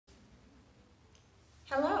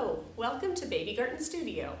Hello, welcome to Baby Garden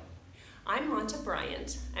Studio. I'm Monta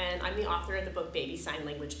Bryant, and I'm the author of the book Baby Sign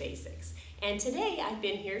Language Basics. And today I've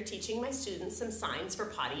been here teaching my students some signs for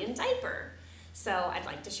potty and diaper. So I'd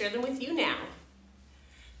like to share them with you now.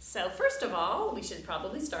 So first of all, we should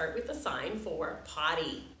probably start with the sign for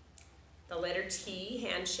potty. The letter T,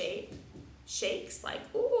 hand shape, shakes like,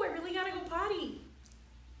 ooh, I really gotta go potty.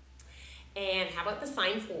 And how about the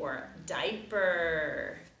sign for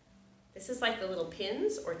diaper? This is like the little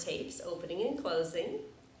pins or tapes opening and closing.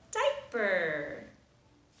 Diaper.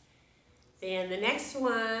 Then the next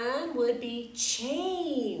one would be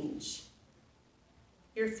change.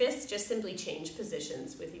 Your fists just simply change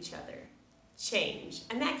positions with each other. Change.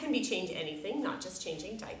 And that can be change anything, not just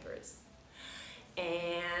changing diapers.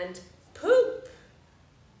 And poop.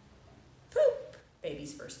 Poop.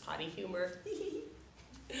 Baby's first potty humor.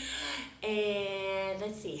 And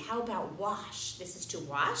let's see, how about wash? This is to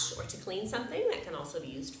wash or to clean something. That can also be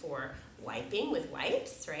used for wiping with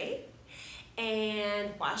wipes, right?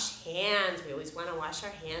 And wash hands. We always want to wash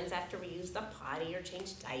our hands after we use the potty or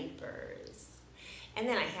change diapers. And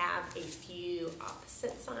then I have a few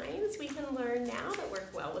opposite signs we can learn now that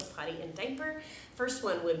work well with potty and diaper. First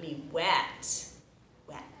one would be wet.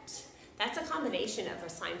 Wet. That's a combination of our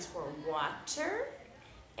signs for water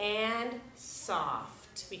and soft.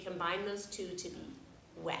 We combine those two to be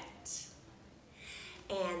wet.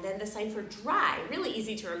 And then the sign for dry, really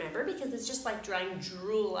easy to remember because it's just like drying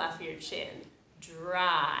drool off your chin.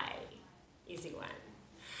 Dry, easy one.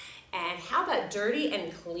 And how about dirty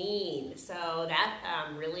and clean? So that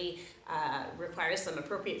really requires some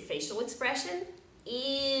appropriate facial expression.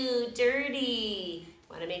 Ew, dirty.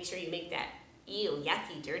 Want to make sure you make that ew,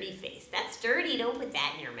 yucky, dirty face. That's dirty, don't put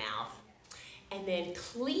that in your mouth. And then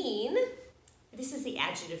clean. This is the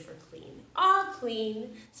adjective for clean. All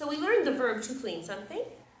clean. So we learned the verb to clean something.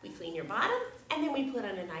 We clean your bottom, and then we put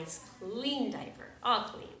on a nice clean diaper. All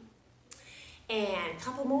clean. And a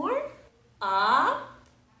couple more. Up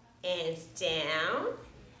and down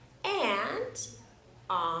and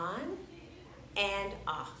on and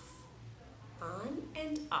off. On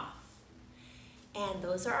and off. And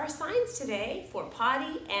those are our signs today for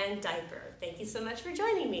potty and diaper. Thank you so much for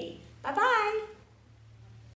joining me. Bye-bye.